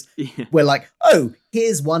they just were like, oh,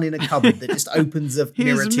 here's one in a cupboard that just opens a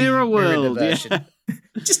mirror to Mirror World version. Yeah.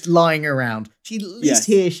 Just lying around. At least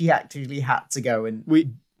here she actually had to go and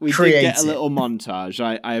we create did get a little montage.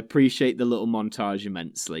 I appreciate the little montage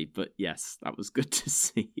immensely, but yes, that was good to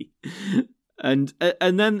see. And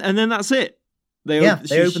then that's it. They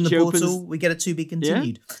open the portal. We get a to be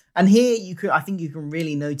continued. Yeah. And here I think you can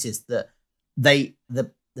really notice that the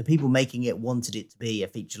people making it wanted it to be a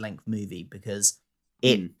feature length movie, because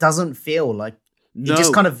it doesn't feel like it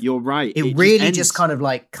just kind of. You're right. It really just kind of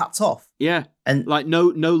like cuts off. Yeah, and like no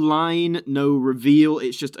line, no reveal.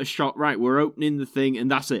 It's just a shot. Right, we're opening the thing, and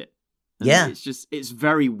that's it. And it's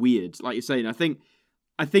very weird. Like you're saying, I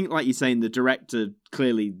think, like you're saying, the director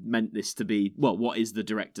clearly meant this to be, well, what is the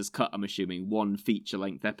director's cut, I'm assuming, one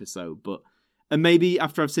feature-length episode. And maybe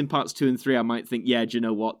after I've seen parts 2 and 3, I might think, yeah, do you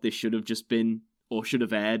know what? This should have just been, or should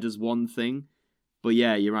have aired as one thing. But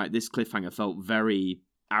yeah, you're right. This cliffhanger felt very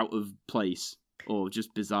out of place, or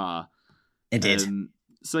just bizarre. It did.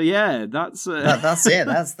 So yeah, that's it. That's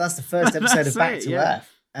the first episode of Back to Earth.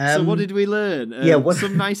 So what did we learn?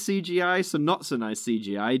 Some nice CGI, some not so nice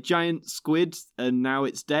CGI. Giant squid, and now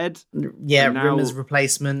it's dead. Yeah, Rimmer's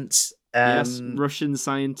replacement. Yes, Russian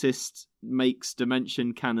scientist makes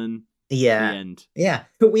Dimension canon. Yeah, the end. Yeah,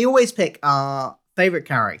 but we always pick our favorite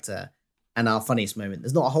character and our funniest moment.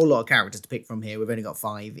 There's not a whole lot of characters to pick from here. We've only got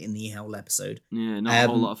 5 in the whole episode. Yeah, not a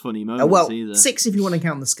whole lot of funny moments either. 6 if you want to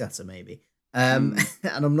count the Scudder, maybe. And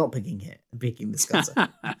I'm not picking the Scudder.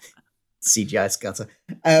 CGI Scudder.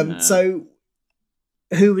 No. So,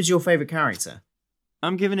 who was your favorite character?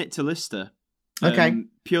 I'm giving it to Lister. Okay.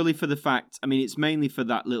 Purely for the fact, I mean, it's mainly for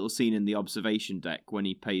that little scene in the observation deck when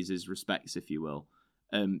he pays his respects, if you will.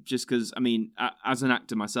 Just because, I mean, as an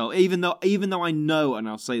actor myself, even though I know, and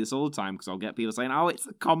I'll say this all the time because I'll get people saying, "Oh, it's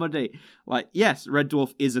a comedy." Like, yes, Red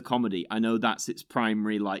Dwarf is a comedy. I know that's its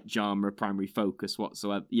primary genre, primary focus,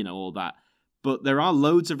 whatsoever. All that. But there are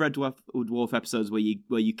loads of Red Dwarf episodes where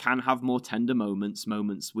you can have more tender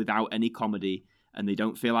moments without any comedy, and they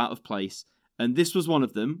don't feel out of place. And this was one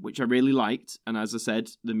of them, which I really liked. And as I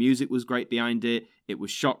said, the music was great behind it. It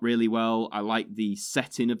was shot really well. I liked the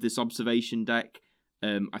setting of this observation deck.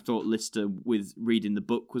 I thought Lister with reading the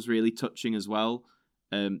book was really touching as well.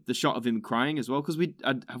 The shot of him crying as well, because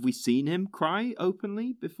have we seen him cry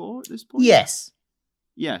openly before at this point? Yes.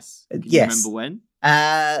 Can you remember when?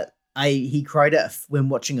 He cried when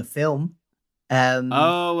watching a film.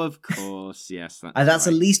 Of course, yes. That's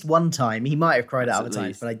at least one time. He might have cried at other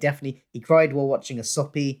times, but he cried while watching a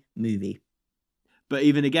soppy movie. But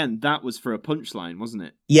even again, that was for a punchline, wasn't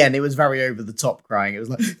it? Yeah, and it was very over the top crying. It was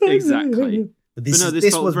like exactly. But this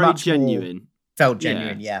felt was very genuine. Felt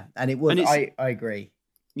genuine, yeah, and it was. And I agree.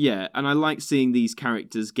 Yeah, and I like seeing these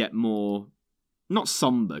characters get more. Not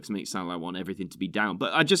somber, because it makes it sound like I want everything to be down,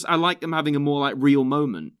 but I like them having a more like real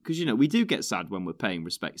moment, because we do get sad when we're paying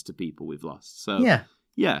respects to people we've lost. So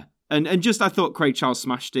yeah, and just I thought Craig Charles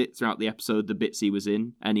smashed it throughout the episode, the bits he was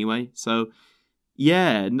in anyway. So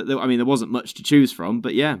yeah, I mean there wasn't much to choose from,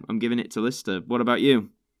 but yeah, I'm giving it to Lister. What about you?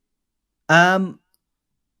 I'm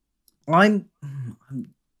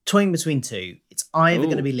toying between 2. It's either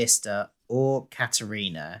going to be Lister or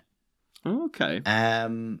Katerina. Okay.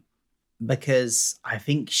 Because I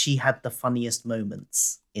think she had the funniest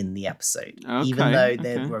moments in the episode, even though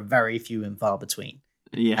there were very few and far between.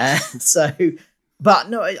 Yeah. But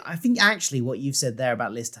no, I think actually what you've said there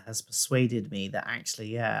about Lister has persuaded me that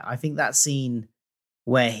actually, I think that scene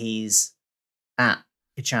where he's at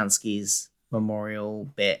Kachansky's memorial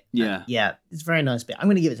bit, it's a very nice bit. I'm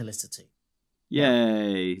going to give it to Lister too.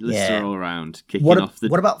 Yay, Lister all around, kicking off the...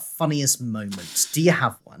 What about funniest moments? Do you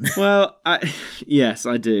have one? Well, yes,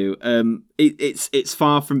 I do. It's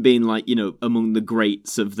far from being like, among the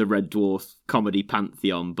greats of the Red Dwarf comedy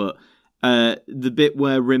pantheon, but the bit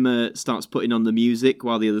where Rimmer starts putting on the music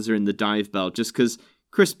while the others are in the dive bell, just because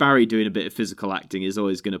Chris Barry doing a bit of physical acting is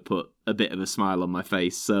always going to put a bit of a smile on my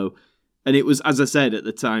face, so... And it was, as I said at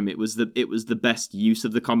the time, it was the best use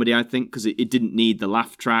of the comedy, I think, because it didn't need the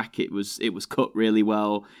laugh track. It was cut really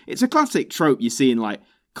well. It's a classic trope you see in like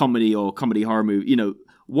comedy or comedy horror movie.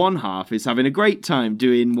 One half is having a great time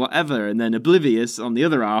doing whatever, and then oblivious on the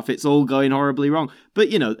other half, it's all going horribly wrong.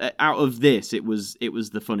 But out of this, it was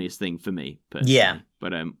the funniest thing for me personally. Yeah.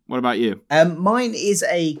 But what about you? Mine is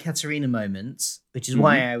a Katerina moment, which is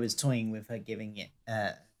why I was toying with her giving it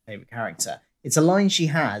favorite character. It's a line she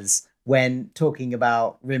has when talking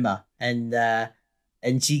about Rimmer, and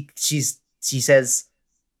she says,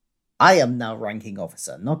 I am now ranking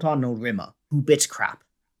officer, not Arnold Rimmer, who bit crap.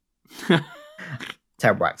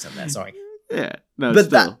 Terrible accent there, sorry. Yeah, no, But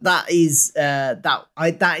still. that is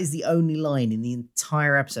the only line in the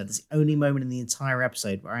entire episode. That's the only moment in the entire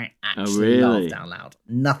episode where I actually laughed out loud.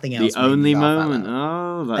 Nothing else. The made me only laugh out moment.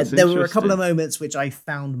 loud. Oh, that's There were a couple of interesting. moments which I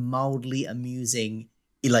found mildly amusing,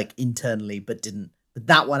 like internally, but didn't. But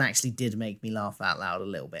that one actually did make me laugh out loud a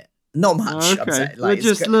little bit. Not much. Okay. I'm saying. Well, It's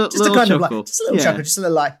just a little kind chuckle. of like, just a little Yeah. chuckle, just a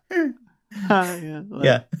little like, Yeah, like-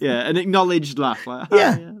 Yeah. yeah, an acknowledged laugh. Like,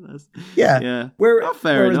 Yeah. that's, yeah. yeah. Where, Oh,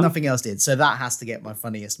 fair whereas enough. nothing else did. So that has to get my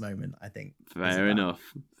funniest moment, I think. Fair enough.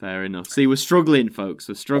 Fair enough. See, we're struggling, folks.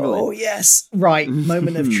 We're struggling. Oh yes, right.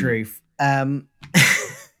 Moment of truth.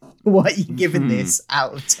 What are you giving this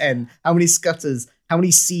out of 10? How many scutters? How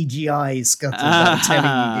many CGI scutters out of 10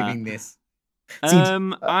 are you giving this?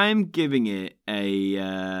 I'm giving it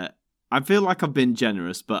a. I feel like I've been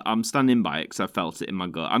generous, but I'm standing by it because I felt it in my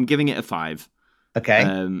gut. I'm giving it a 5.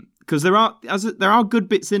 Okay. Because there are good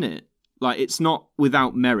bits in it. Like, it's not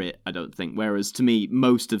without merit, I don't think. Whereas to me,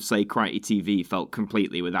 most of, say, Crikey TV felt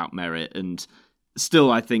completely without merit, and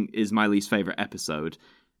still, I think, is my least favorite episode.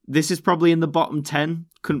 This is probably in the bottom 10.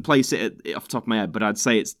 Couldn't place it off the top of my head, but I'd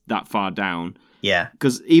say it's that far down. Yeah.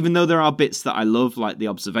 Because even though there are bits that I love, like the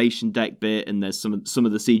observation deck bit, and there's some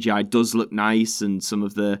of the CGI does look nice, and some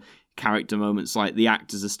of the character moments, like the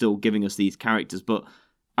actors are still giving us these characters, but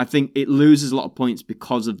I think it loses a lot of points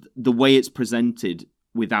because of the way it's presented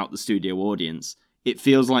without the studio audience. It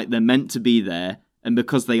feels like they're meant to be there, and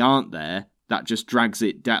because they aren't there, that just drags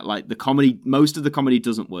it down. Like the comedy, most of the comedy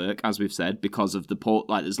doesn't work, as we've said, because of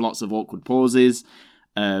there's lots of awkward pauses.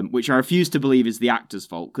 Which I refuse to believe is the actor's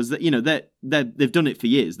fault, because they've done it for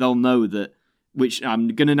years. They'll know that. Which I'm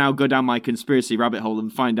gonna now go down my conspiracy rabbit hole and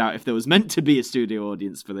find out if there was meant to be a studio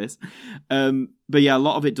audience for this. But yeah, a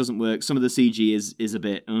lot of it doesn't work. Some of the CG is a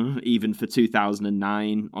bit even for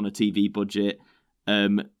 2009 on a TV budget.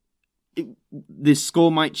 This score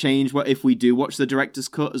might change. What if we do watch the director's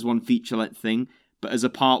cut as one feature-length thing? But as a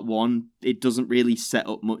part 1, it doesn't really set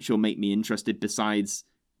up much or make me interested besides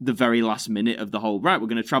the very last minute of the whole, right, we're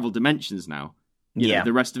going to travel dimensions now. You know,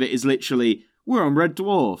 the rest of it is literally, we're on Red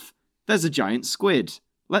Dwarf. There's a giant squid.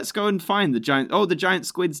 Let's go and find the giant... Oh, the giant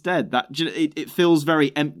squid's dead. It feels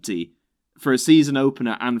very empty for a season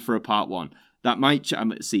opener and for a part 1. That might...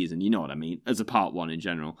 season, you know what I mean, as a part 1 in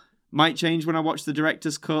general. Might change when I watch the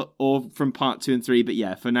director's cut or from part 2 and 3, but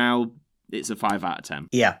yeah, for now, it's a 5 out of 10.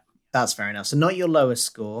 Yeah, that's fair enough. So not your lowest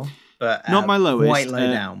score, but... Not my lowest. Quite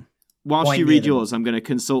low down. Whilst Quite you near read the yours, I'm going to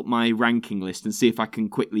consult my ranking list and see if I can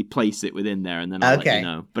quickly place it within there, and then I'll let you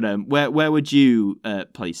know. But where would you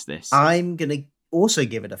place this? I'm going to also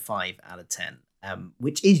give it a 5 out of 10,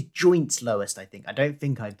 which is joint lowest, I think. I don't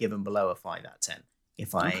think I've given below a 5 out of 10,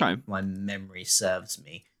 if my memory serves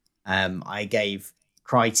me. I gave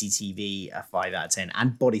Crikey TV a 5 out of 10,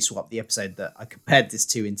 and Body Swap, the episode that I compared this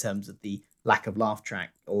to in terms of the lack of laugh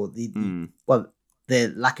track, or the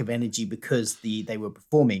lack of energy because they were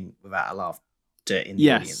performing without a laughter in the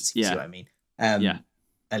audience. You see what I mean?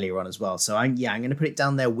 Earlier on as well. So I'm going to put it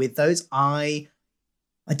down there with those. I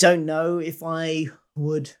don't know if I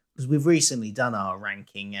would, because we've recently done our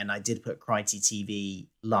ranking, and I did put Crikey TV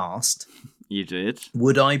last. You did.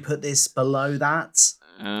 Would I put this below that?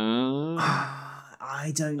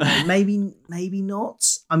 I don't know. Maybe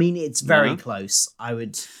not. I mean, it's very close.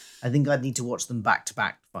 I think I'd need to watch them back to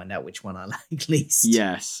back to find out which one I like least.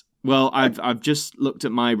 Yes. Well, I've just looked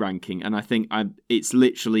at my ranking, and I think it's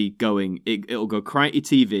literally going. It'll go Crikey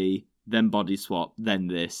TV, then Body Swap, then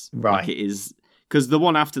this. Right. Like it is, because the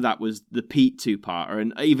one after that was the Pete 2-parter,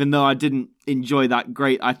 and even though I didn't enjoy that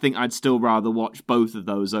great, I think I'd still rather watch both of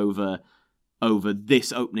those over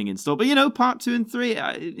this opening install. But part 2 and 3,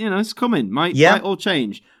 it's coming. Might all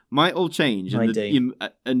change. Might all change,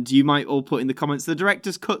 and you might all put in the comments the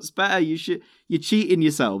director's cut's better. You're cheating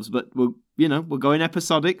yourselves, but we're going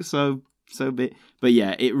episodic, so be it. But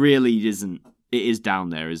yeah, it really isn't. It is down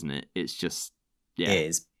there, isn't it? It's just it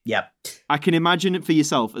is. Yep. I can imagine it for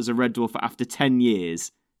yourself as a Red Dwarf after 10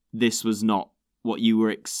 years. This was not what you were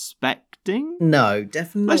expecting. No,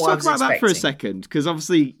 definitely. Let's talk about that for a second, because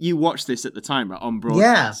obviously you watched this at the time, right, on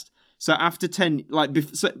broadcast. Yeah. So after 10, like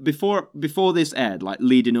before this aired, like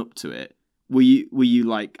leading up to it, were you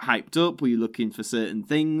like hyped up? Were you looking for certain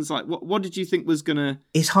things? Like what did you think was gonna?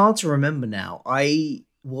 It's hard to remember now. I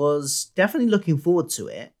was definitely looking forward to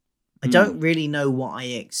it. I don't really know what I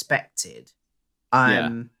expected.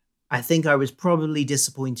 I think I was probably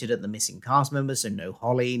disappointed at the missing cast members. So no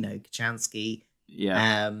Holly, no Kachansky.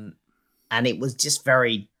 Yeah. And it was just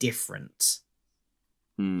very different.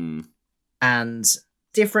 And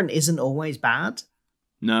different isn't always bad.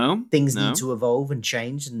 No. Things no. need to evolve and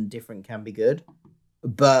change, and different can be good.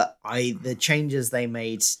 But the changes they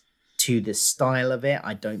made to the style of it,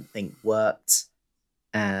 I don't think worked.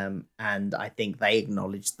 And I think they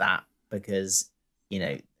acknowledged that because,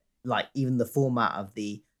 like even the format of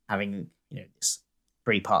the having, this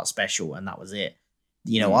 3-part special and that was it.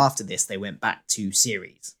 After this, they went back to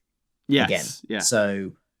series again. Yeah.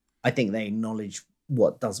 So I think they acknowledge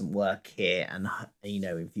what doesn't work here and,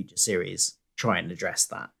 in future series, try and address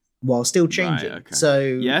that while still changing. Right, okay. So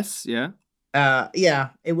yes, yeah.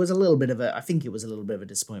 It was a little bit of a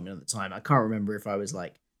disappointment at the time. I can't remember if I was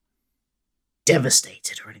like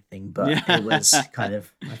devastated or anything, but it was kind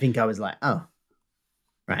of, I think I was like, oh,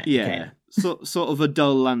 right. Yeah. Okay. Sort of a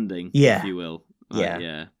dull landing, if you will.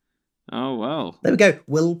 Yeah. Oh, well. There we go.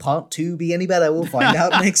 Will part 2 be any better? We'll find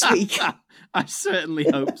out next week. I certainly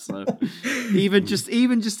hope so. Even just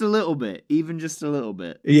a little bit.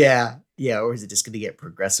 Yeah. Or is it just going to get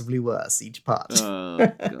progressively worse each part? Oh,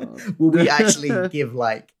 God. Will we actually give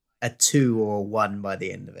like a 2 or a 1 by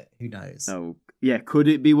the end of it? Who knows? Oh, yeah. Could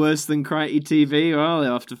it be worse than Crikey TV? Well,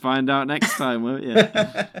 you'll have to find out next time, won't you?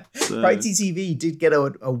 Crikey TV did get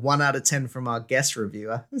a 1 out of 10 from our guest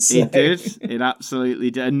reviewer. So. It did. It absolutely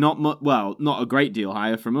did. And not a great deal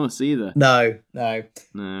higher from us either. No. Well,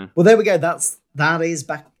 there we go. That is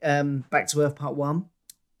back to Earth Part 1.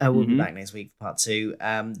 We'll be back next week for Part 2.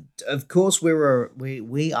 Of course,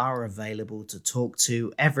 we are available to talk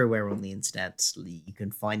to everywhere on the internet. You can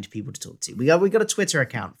find people to talk to. We got a Twitter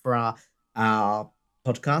account for our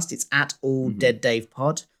podcast. It's at All Dead Dave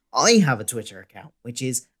Pod. I have a Twitter account which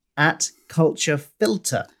is at Culture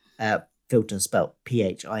Filter. Filter spelled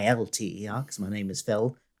Philter because my name is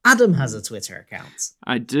Phil. Adam has a Twitter account.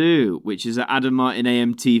 I do, which is at Adam Martin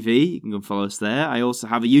AMTV. You can go and follow us there. I also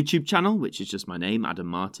have a YouTube channel, which is just my name, Adam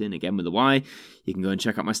Martin, again with a Y. You can go and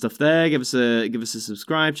check out my stuff there. Give us a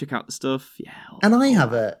subscribe. Check out the stuff. Yeah. And I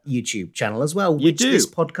have a YouTube channel as well, which this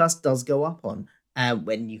podcast does go up on.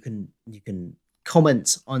 When you can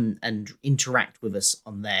comment on and interact with us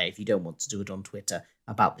on there if you don't want to do it on Twitter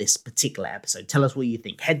about this particular episode. Tell us what you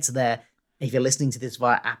think. Head to there if you're listening to this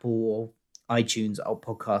via Apple or iTunes or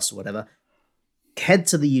podcasts or whatever. Head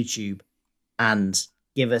to the YouTube and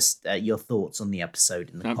give us your thoughts on the episode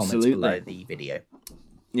in the comments below the video.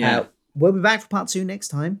 Yeah. We'll be back for part 2 next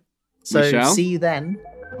time. So see you then.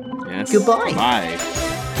 Yes. Goodbye. Bye.